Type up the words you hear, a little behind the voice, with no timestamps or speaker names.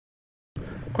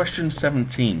Question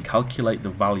 17. Calculate the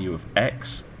value of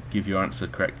x. Give your answer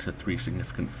correct to three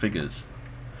significant figures.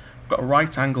 I've got a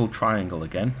right angle triangle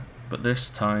again, but this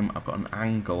time I've got an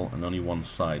angle and only one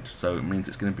side, so it means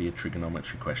it's going to be a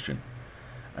trigonometry question.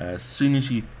 As soon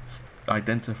as you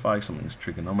identify something as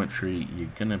trigonometry, you're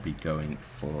going to be going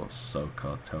for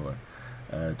SOHCAHTOA,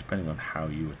 depending on how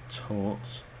you were taught.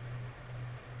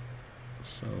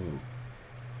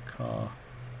 SOHCAHTOA,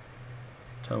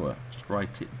 just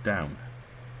write it down.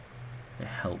 It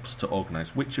helps to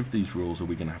organise which of these rules are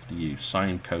we going to have to use,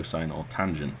 sine, cosine or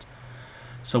tangent.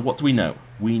 So what do we know?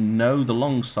 We know the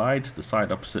long side, the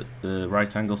side opposite the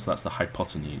right angle, so that's the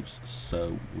hypotenuse.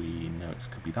 So we know it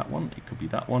could be that one, it could be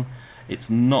that one. It's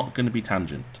not going to be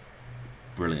tangent.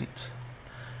 Brilliant.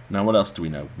 Now what else do we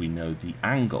know? We know the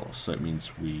angle, so it means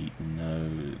we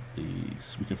know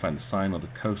we can find the sine or the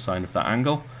cosine of that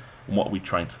angle. And what are we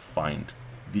trying to find?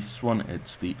 This one,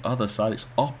 it's the other side, it's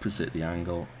opposite the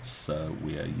angle, so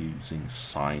we are using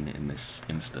sine in this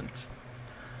instance.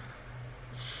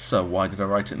 So why did I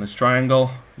write it in this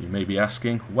triangle? You may be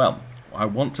asking. Well, I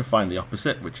want to find the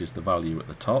opposite, which is the value at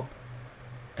the top,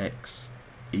 x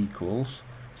equals.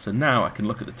 So now I can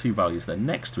look at the two values, they're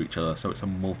next to each other, so it's a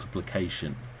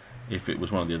multiplication. If it was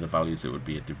one of the other values, it would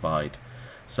be a divide.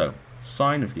 So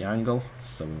sine of the angle,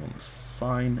 so we want the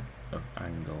sine of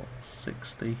angle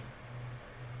 60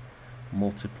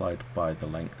 multiplied by the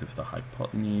length of the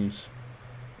hypotenuse,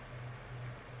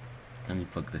 and you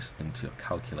plug this into your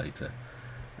calculator.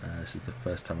 This is the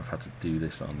first time I've had to do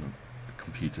this on a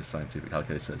computer scientific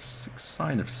calculator. So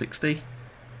sine of 60,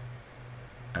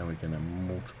 and we're going to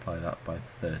multiply that by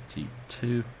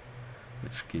 32,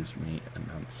 which gives me an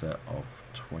answer of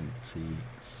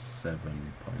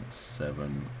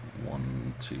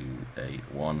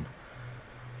 27.71281.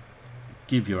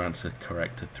 Give your answer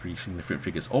correct to three significant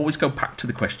figures. Always go back to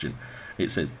the question.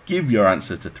 It says give your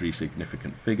answer to three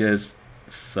significant figures,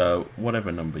 so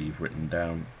whatever number you've written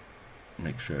down,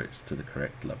 make sure it's to the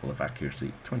correct level of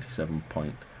accuracy.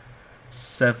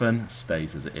 27.7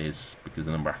 stays as it is because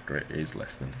the number after it is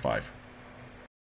less than 5.